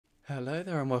Hello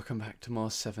there and welcome back to more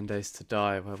 7 Days to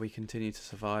Die, where we continue to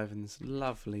survive in this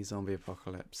lovely zombie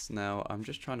apocalypse. Now, I'm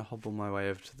just trying to hobble my way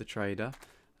over to the trader,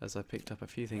 as I picked up a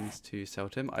few things to sell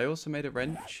to him. I also made a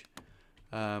wrench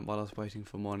while I was waiting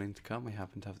for morning to come. We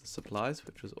happened to have the supplies,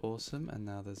 which was awesome, and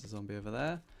now there's a zombie over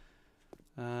there.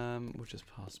 We'll just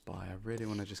pass by. I really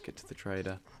want to just get to the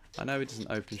trader. I know it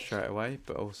doesn't open straight away,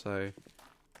 but also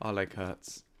our leg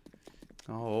hurts.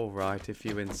 Oh, alright, if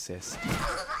you insist.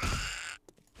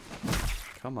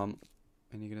 Come on.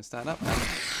 And you're going to stand up? There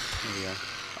we go.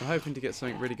 I'm hoping to get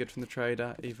something really good from the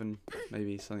trader, even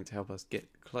maybe something to help us get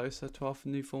closer to our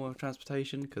new form of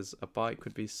transportation, because a bike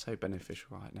would be so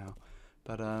beneficial right now.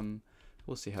 But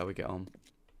we'll see how we get on.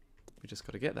 We just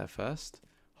got to get there first.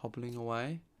 Hobbling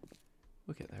away.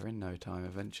 We'll get there in no time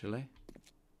eventually.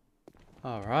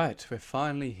 Alright, we're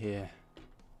finally here.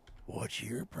 What's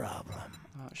your problem?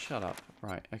 Oh, shut up.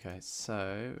 Right, okay,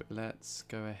 so let's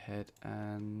go ahead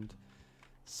and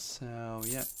sell,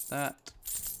 yep, that.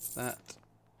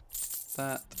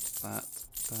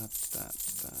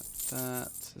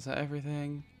 Is that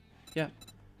everything? Yep.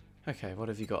 Okay, what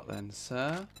have you got then,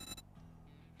 sir?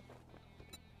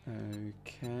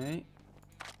 Okay.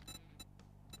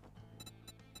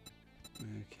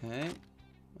 Okay.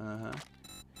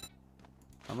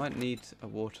 I might need a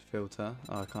water filter.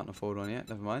 Oh, I can't afford one yet.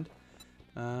 Never mind.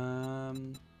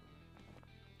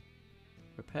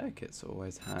 Repair kits are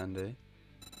always handy.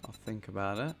 I'll think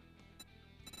about it.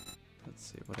 Let's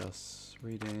see what else.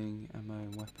 Reading, ammo,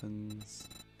 and weapons.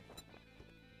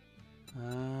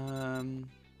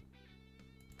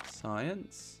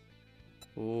 Science.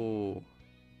 Ooh.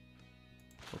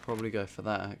 We'll probably go for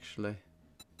that actually.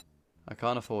 I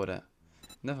can't afford it.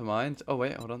 Never mind. Oh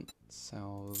wait, hold on.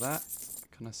 Sell that.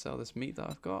 Can I sell this meat that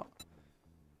I've got?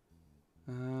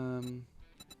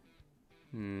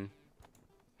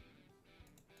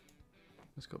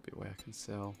 There's got to be a way I can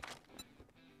sell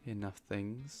enough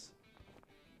things.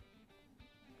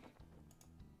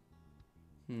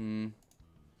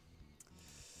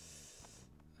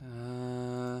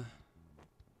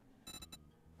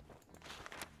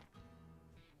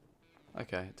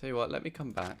 Okay, tell you what, let me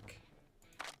come back.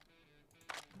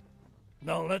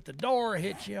 Don't let the door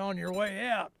hit you on your way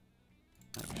out.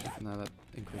 Actually, no, that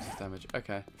increases damage.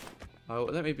 Okay. Oh,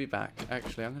 let me be back.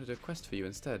 Actually, I'm going to do a quest for you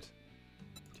instead. Do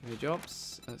you have any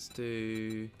jobs? Let's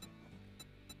do...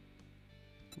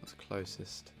 what's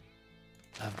closest?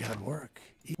 I've got work.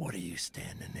 What are you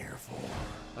standing there for?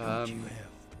 Don't you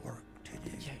have work to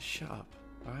do? Yeah, shut up.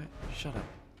 Alright? Shut up.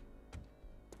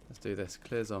 Let's do this.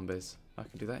 Clear zombies. I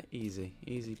can do that easy.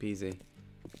 Easy peasy.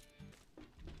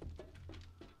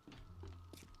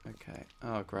 Okay.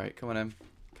 Oh, great. Come on in.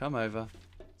 Come over.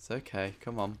 It's okay.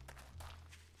 Come on.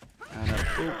 And a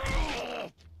oop.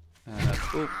 And a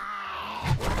oop.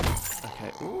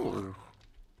 Okay. Ooh.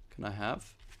 Can I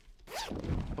have?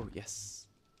 Oh, yes.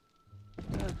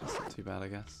 That's not too bad, I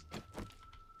guess.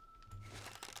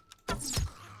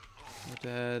 You're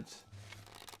dead.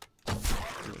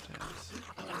 You're dead.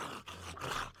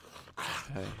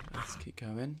 Okay, let's keep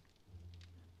going.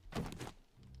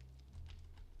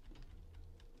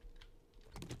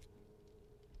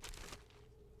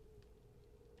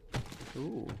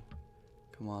 Ooh.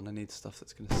 Come on, I need stuff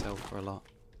that's going to sell for a lot.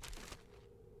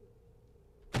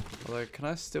 Although, can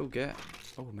I still get...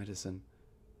 oh, medicine.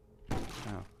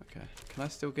 Oh, okay. Can I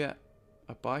still get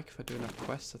a bike if I do enough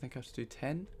quests? I think I have to do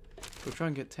 10. We'll try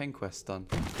and get 10 quests done.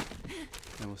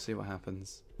 And we'll see what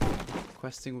happens.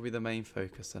 Questing will be the main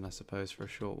focus then, I suppose, for a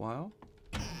short while.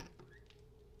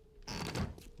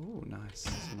 Ooh, nice.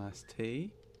 That's a nice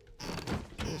tea.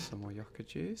 Ooh, some more yucca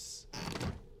juice.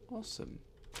 Awesome.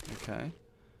 Okay.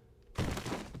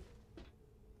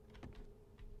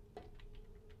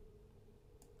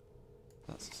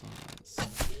 That's a silence.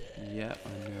 Yep, I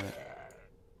knew it.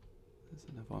 There's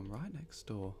another one right next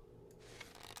door.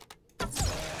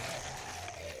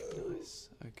 Nice.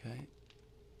 Okay.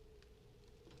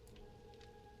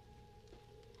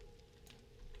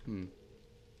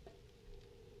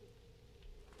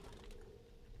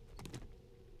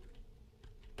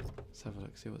 Let's have a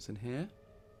look, see what's in here.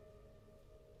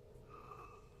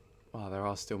 Wow, there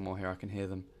are still more here, I can hear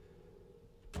them.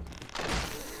 I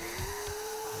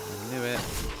knew it.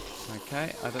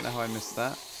 Okay, I don't know how I missed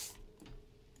that.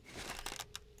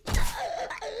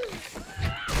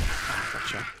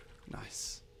 Gotcha.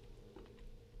 Nice.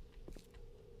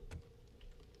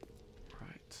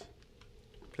 Right.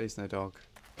 Please no dog.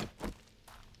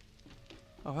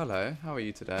 Oh, hello. How are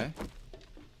you today?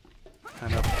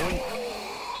 And a point.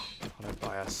 Followed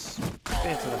by a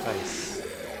spear to the face.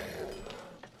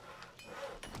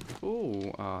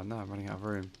 Ooh, oh no, I'm running out of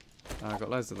room. I've got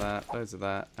loads of that, loads of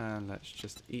that. and let's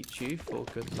just eat you for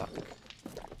good luck.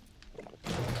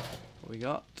 What we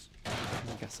got?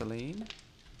 Gasoline.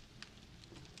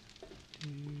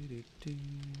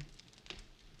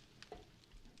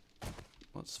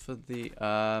 What's for the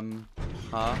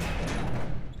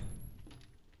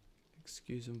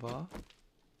excuse and bar?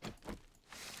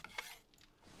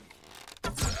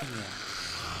 Yeah.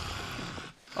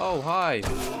 Oh, hi.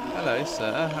 Hello,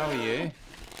 sir. How are you?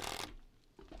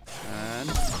 And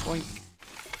boink.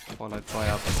 Followed by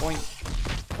a boink.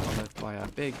 Followed by a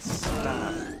big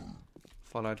stab.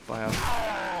 Followed by a...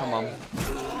 Come on.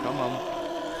 Come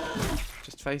on.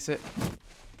 Just face it.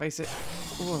 Face it.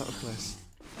 Oh, that was close.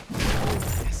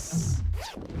 Yes.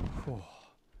 Oh.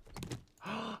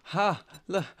 Ha!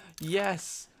 Look.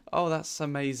 Yes. Oh, that's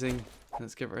amazing.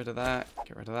 Let's get rid of that.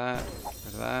 Get rid of that. Get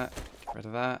rid of that. Get rid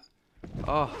of that.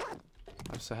 Oh,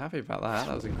 I'm so happy about that.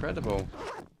 That was incredible.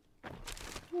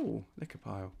 Ooh, liquor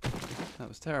pile. That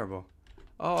was terrible.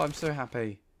 Oh, I'm so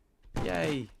happy.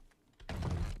 Yay.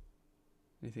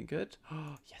 Anything good?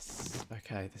 Oh, yes.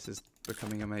 Okay, this is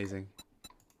becoming amazing.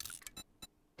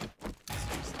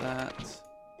 Use that.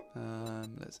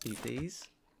 Let's eat these.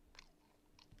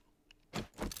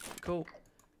 Cool.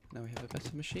 Now we have a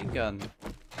better machine gun.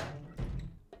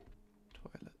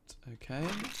 Toilet. Okay.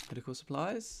 Medical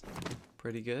supplies.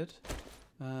 Pretty good.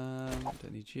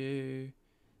 Don't need you.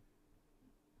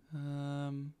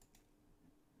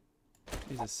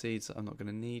 These are seeds that I'm not going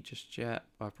to need just yet.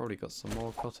 I've probably got some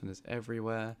more. Cotton is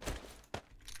everywhere.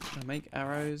 Can I make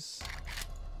arrows?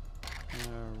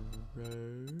 Arrow.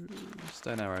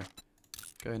 Stone arrow.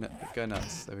 Go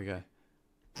nuts. There we go.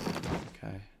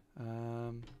 Okay.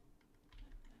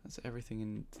 That's everything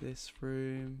in this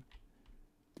room.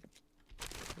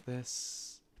 Got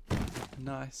this.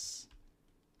 Nice.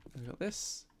 We've got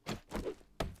this.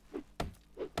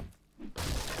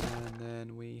 And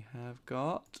then we have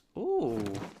got... Ooh!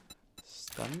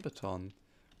 Stun baton.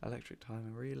 Electric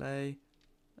timer relay.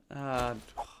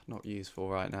 Not useful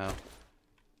right now.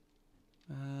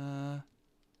 Yeah,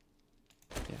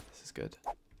 this is good.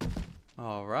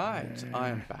 Alright,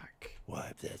 I'm back.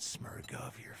 Wipe that smirk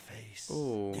off your face.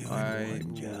 Ooh, Doing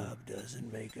one job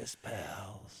doesn't make us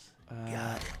pals.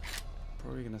 Got it.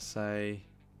 Probably gonna say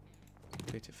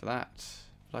delete it for that.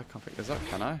 But I can't pick those up,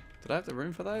 can I? Did I have the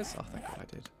room for those? Oh, thank God I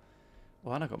did.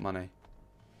 Oh, and I got money.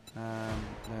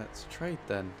 Let's trade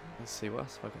then. Let's see, what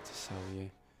else have I got to sell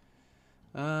you?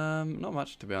 Not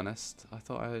much, to be honest. I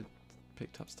thought I had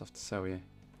picked up stuff to sell you.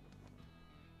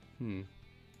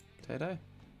 Potato?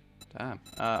 Damn.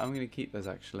 I'm gonna keep those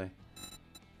actually.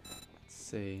 Let's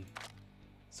see.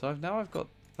 So now I've got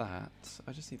that.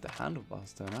 I just need the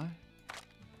handlebars, don't I?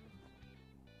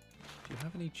 Do you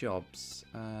have any jobs?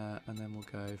 And then we'll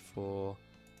go for...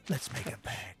 Let's make a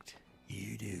pact.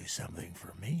 You do something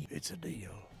for me, it's a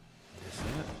deal.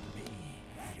 Desert me,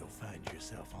 and you'll find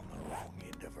yourself on the wrong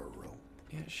end of a rope.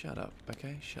 Yeah, shut up,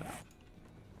 okay? Shut up.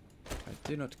 I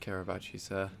do not care about you,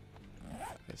 sir.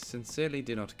 I sincerely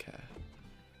do not care.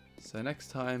 So next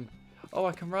time... Oh,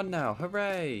 I can run now!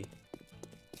 Hooray!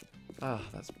 Ah,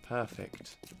 that's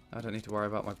perfect. I don't need to worry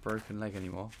about my broken leg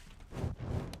anymore.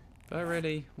 But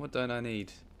really, what don't I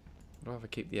need? I'd rather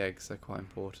keep the eggs, they're quite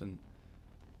important.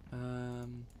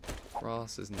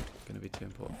 Grass isn't going to be too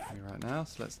important for me right now,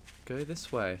 so let's go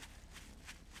this way.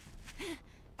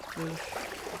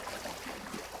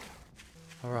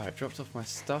 Alright, dropped off my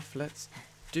stuff, let's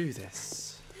do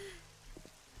this.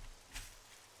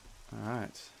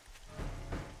 Alright.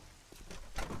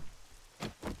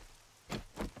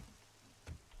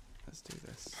 Let's do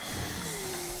this.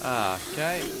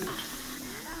 Okay.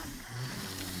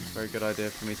 Very good idea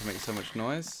for me to make so much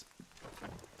noise.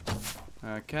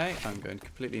 Okay, I'm going to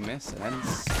completely miss and then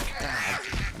stab.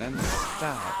 And then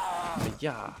stab.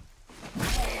 Yeah.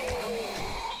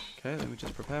 Okay, let me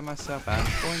just prepare myself and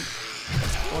point,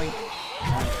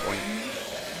 and point.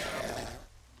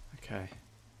 Okay.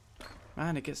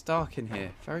 Man, it gets dark in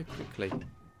here very quickly.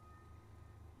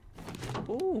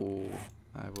 Ooh.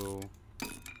 I will...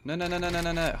 No. Oh, damn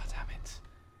it.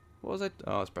 What was I...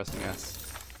 Oh, I was pressing S.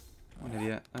 What an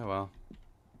idiot. Oh, well.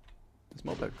 There's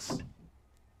more books.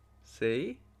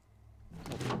 See?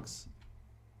 More books.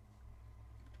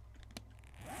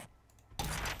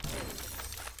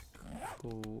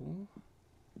 Cool.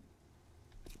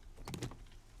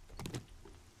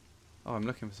 Oh, I'm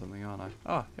looking for something, aren't I?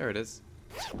 Oh, here it is.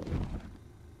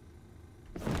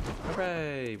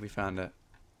 Hooray! We found it.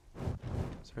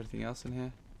 Is there anything else in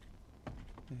here?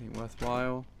 Anything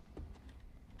worthwhile?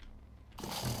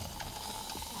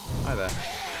 Hi there.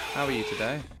 How are you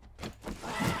today?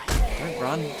 Don't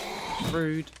run.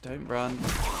 Rude. Don't run.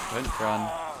 Don't run.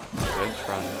 Don't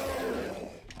run.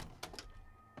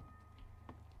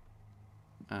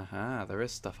 Aha, there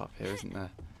is stuff up here, isn't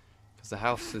there? Because the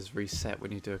house is reset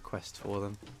when you do a quest for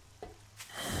them.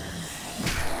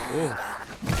 Oh.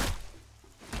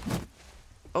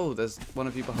 Oh, there's one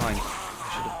of you behind. I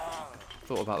should have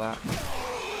thought about that.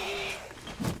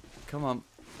 Come on.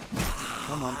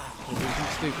 Come on. Don't do anything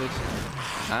stupid.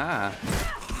 Ah.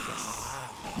 Yes.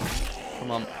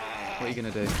 Come on. What are you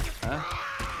going to do? Huh?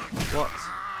 What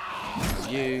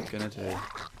are you going to do?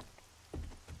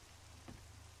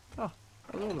 Oh,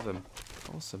 that's all of them.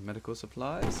 Awesome. Medical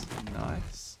supplies.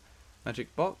 Nice.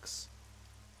 Magic box.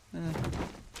 Oh,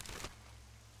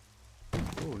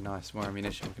 nice. More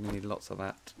ammunition. We're going to need lots of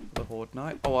that for the Horde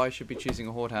night. Oh, I should be choosing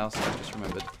a Horde house. I just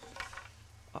remembered.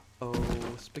 Uh-oh.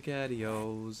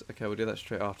 SpaghettiOs. Okay, we'll do that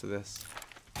straight after this.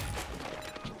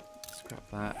 Scrap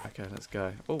that. Okay, let's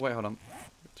go. Oh, wait, hold on.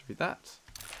 To read that.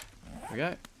 There we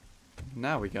go.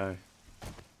 Now we go.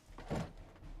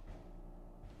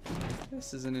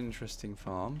 This is an interesting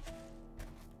farm.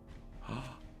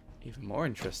 Even more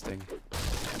interesting.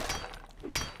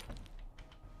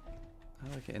 How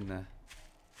do I get in there?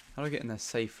 How do I get in there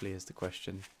safely is the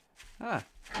question. Ah.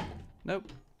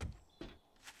 Nope.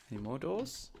 Any more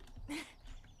doors?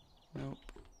 Nope.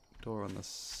 Door on the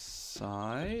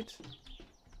side.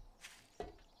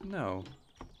 No.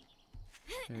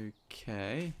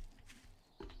 Okay.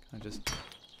 Can I just...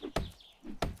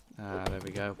 Ah, there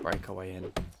we go. Break our way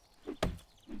in.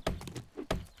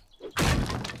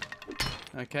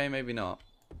 Okay, maybe not.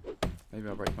 Maybe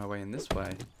I'll break my way in this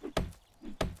way.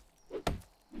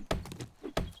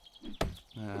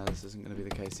 This isn't going to be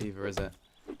the case either, is it?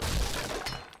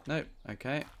 Nope.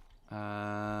 Okay.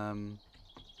 How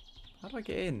do I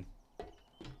get in?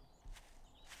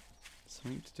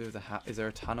 Something to do with the hat. Is there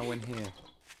a tunnel in here?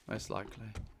 Most likely.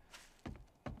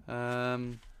 Okay,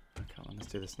 on, let's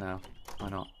do this now. Why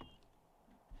not?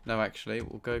 No, actually,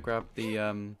 we'll go grab the,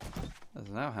 there's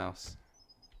an outhouse.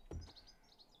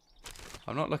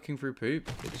 I'm not looking through poop,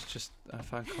 it's just, I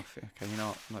found coffee. Okay, you know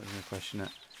what, I'm not even going to question it.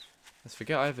 Let's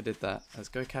forget I ever did that. Let's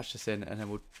go cash this in, and then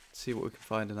we'll see what we can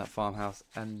find in that farmhouse,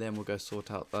 and then we'll go sort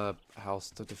out the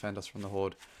house to defend us from the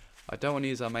Horde. I don't want to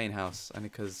use our main house, only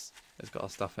because it's got our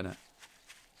stuff in it.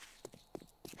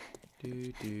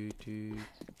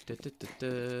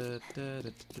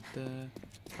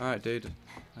 Alright, dude.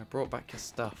 I brought back your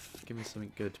stuff. Give me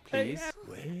something good, please.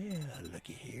 Well,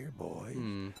 looky here, boy.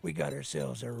 We got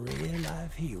ourselves a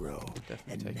real-life hero.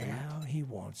 Definitely and now he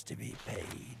wants to be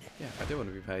paid. Yeah, I do want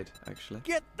to be paid, actually.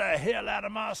 Get the hell out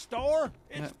of my store!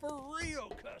 It's for real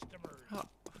customers. Oh,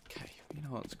 okay. You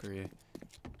know what? Screw you.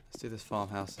 Let's do this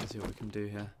farmhouse and see what we can do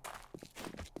here.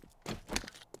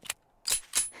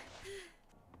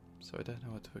 So I don't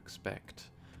know what to expect.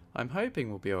 I'm hoping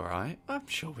we'll be alright. I'm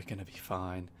sure we're going to be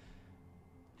fine.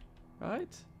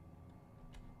 Right?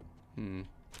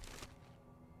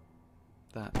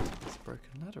 That is a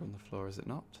broken ladder on the floor, is it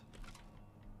not?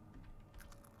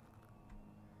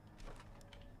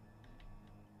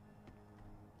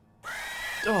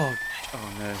 Oh!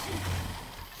 Oh no.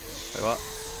 Wait, what?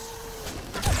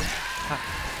 Ha.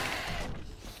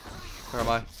 Where am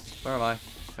I? Where am I?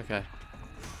 Okay.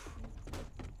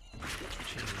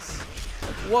 Jeez.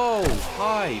 Whoa!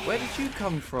 Hi! Where did you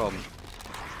come from?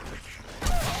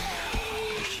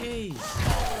 Jeez.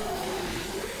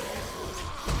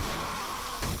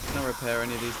 Can I repair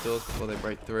any of these doors before they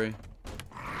break through?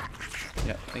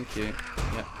 Yeah, thank you.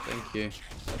 Yeah, thank you.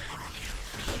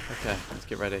 Okay, let's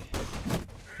get ready.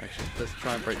 Actually, let's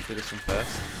try and break through this one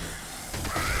first.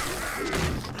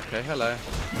 Okay, hello.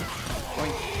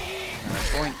 Boink.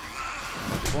 Boink.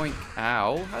 Boink.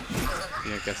 Ow. How did you...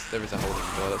 Yeah, I guess there is a hole in the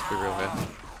door. Let's be real here.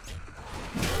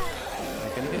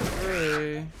 We're gonna get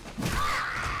through.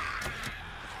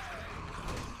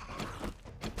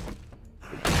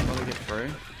 While we get through,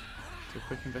 do a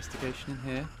quick investigation in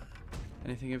here.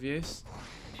 Anything of use?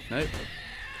 Nope.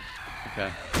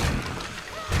 Okay.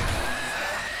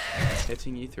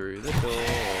 Hitting you through the door.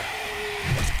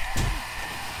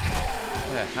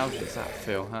 Yeah, how does that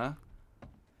feel, huh?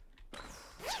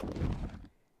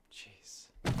 Jeez.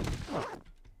 Oh.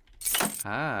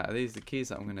 Ah, are these the keys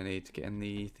that I'm going to need to get in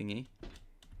the thingy?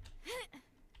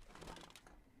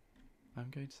 I'm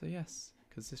going to say yes,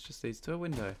 because this just leads to a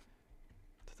window.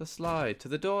 To the slide, to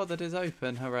the door that is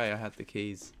open. Hooray, I had the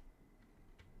keys.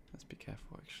 Let's be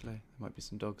careful, actually. There might be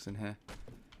some dogs in here.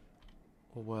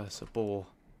 Or worse, a boar.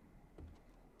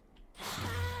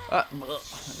 Ah!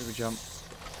 Let me jump.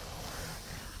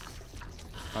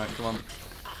 Alright, come on.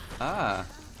 Ah!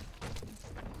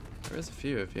 There is a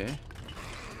few of you. You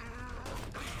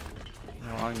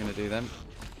know what I'm going to do then?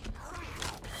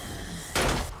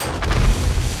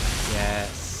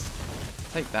 Yes.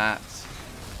 Take that.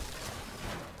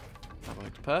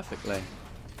 perfectly.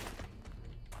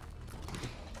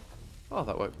 Oh,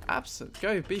 that worked. Absolutely.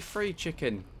 Go, be free,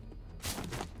 chicken.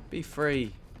 Be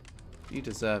free. You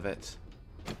deserve it.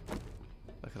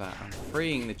 Look at that. I'm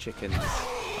freeing the chickens.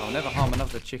 I'll never harm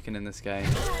another chicken in this game.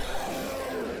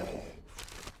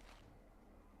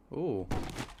 Ooh,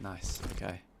 nice.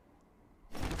 Okay.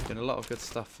 Doing a lot of good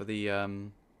stuff for the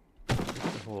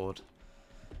Horde.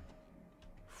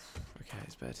 Okay,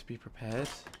 it's better to be prepared.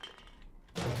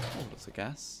 Oh, lots of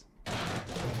gas.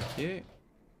 Thank you.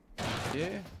 Thank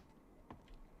you.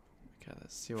 Okay,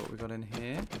 let's see what we got in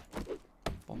here.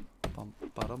 Bum, bum,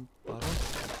 ba-dum,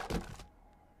 ba-dum.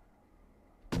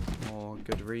 More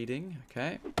good reading.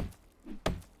 Okay.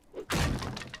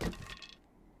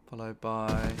 Followed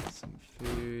by some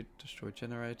food. Destroy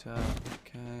generator.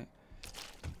 Okay.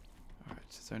 Alright,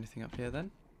 is there anything up here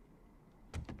then?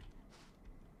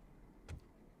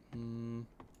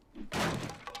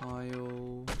 Pile.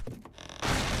 Ooh,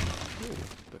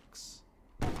 books.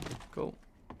 Cool.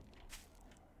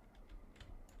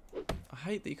 I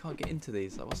hate that you can't get into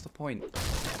these. Like, what's the point?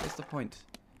 What's the point?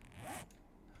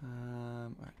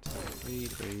 Right.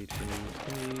 Read.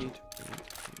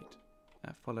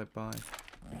 Followed by.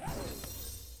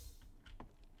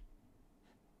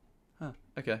 Huh.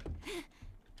 Okay.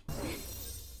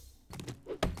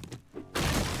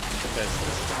 Okay, so this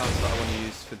is the house that I want to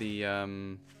use for the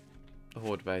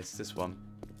Horde base, this one.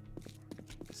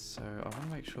 So I want to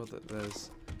make sure that there's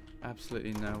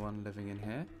absolutely no one living in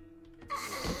here.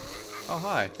 Oh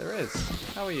hi, there is.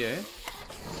 How are you? Let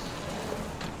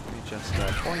me just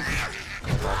boink,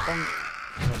 bonk,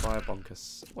 buy a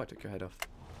bonkus. Oh, I took your head off.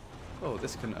 Oh,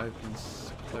 this can open,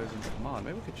 close and command.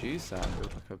 Maybe we could use that.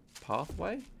 Build like a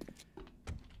pathway.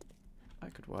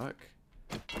 That could work.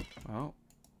 Well.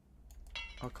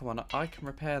 Oh, come on. I can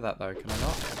repair that, though. Can I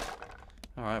not?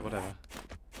 Alright, whatever.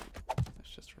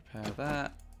 Let's just repair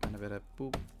that. And a bit of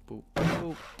boop, boop,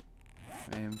 boop.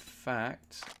 In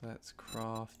fact, let's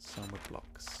craft some wood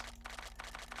blocks.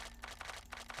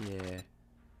 Yeah.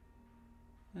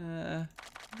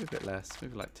 Maybe a bit less.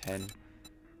 Maybe like 10.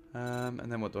 And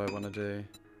then what do I want to do?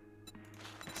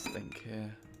 Let's think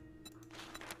here.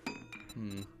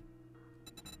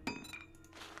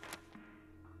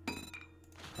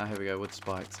 Ah, here we go, wood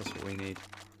spikes, that's what we need.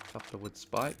 A couple of wood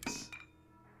spikes.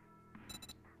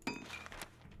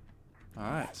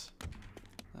 Alright.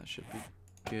 That should be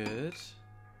good.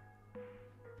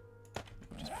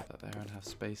 We'll just put that there and have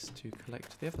space to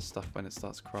collect the other stuff when it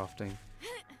starts crafting.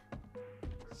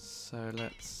 So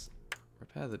let's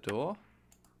repair the door.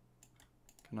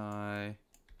 Can I...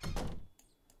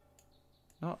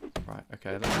 Oh, right,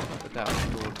 okay, let's put the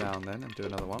door down then and do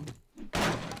another one.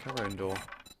 Make our own door.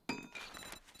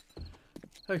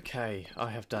 Okay, I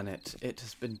have done it. It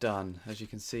has been done. As you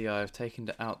can see, I have taken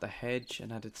out the hedge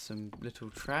and added some little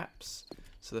traps.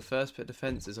 So the first bit of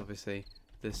defense is obviously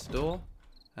this door.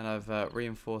 And I've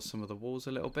reinforced some of the walls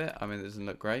a little bit. I mean, it doesn't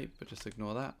look great, but just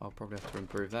ignore that. I'll probably have to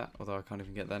improve that, although I can't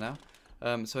even get there now.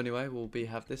 So anyway,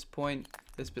 have this point.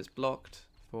 This bit's blocked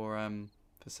for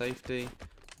safety.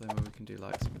 Then we can do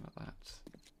like something like that.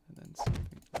 And then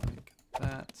something like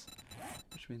that.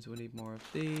 Which means we'll need more of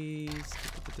these.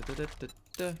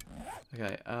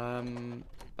 Okay,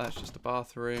 that's just a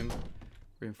bathroom.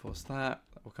 Reinforce that.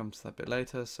 We'll come to that bit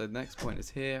later. So the next point is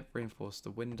here. Reinforce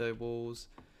the window walls.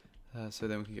 So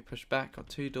then we can get pushed back. Got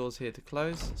 2 doors here to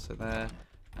close. So there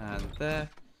and there.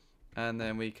 And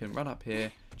then we can run up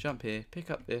here, jump here,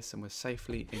 pick up this, and we're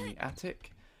safely in the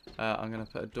attic. I'm going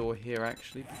to put a door here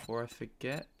actually before I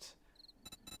forget.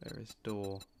 Where is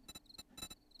door?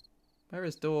 Where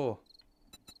is door?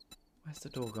 Where's the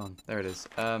door gone? There it is.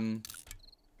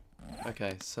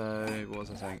 Okay, so what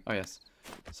was I saying? Oh yes.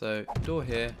 So door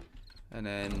here, and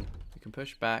then we can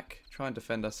push back, try and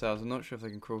defend ourselves. I'm not sure if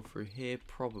they can crawl through here,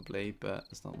 probably, but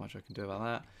there's not much I can do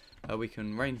about that. We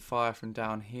can rain fire from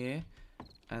down here,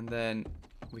 and then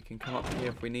we can come up here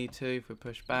if we need to. If we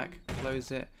push back,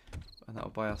 close it, and that'll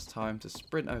buy us time to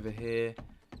sprint over here,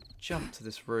 jump to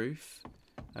this roof,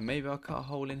 and maybe I'll cut a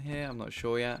hole in here. I'm not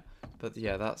sure yet, but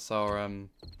yeah, that's our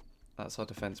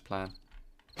defense plan.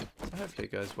 So hopefully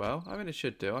it goes well. I mean, it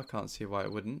should do. I can't see why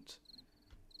it wouldn't.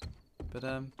 But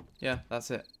yeah, that's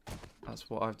it. That's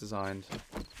what I've designed.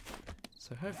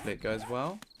 So hopefully it goes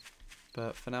well.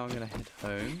 But for now, I'm going to head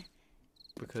home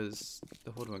because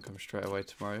the Horde won't come straight away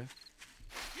tomorrow.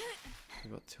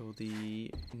 We've got till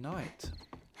the night.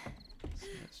 So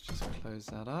let's just close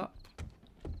that up.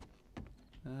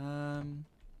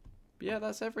 Yeah,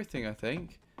 that's everything, I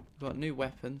think. We've got a new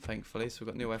weapon, thankfully, so we've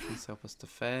got new weapons to help us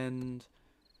defend.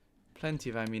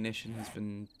 Plenty of ammunition has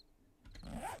been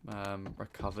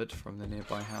recovered from the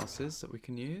nearby houses that we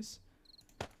can use.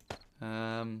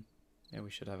 Yeah, we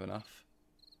should have enough,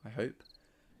 I hope.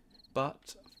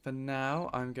 But for now,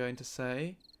 I'm going to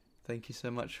say thank you so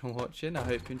much for watching. I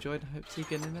hope you enjoyed. I hope to see you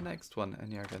again in the next one.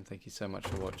 And yeah, again, thank you so much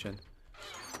for watching.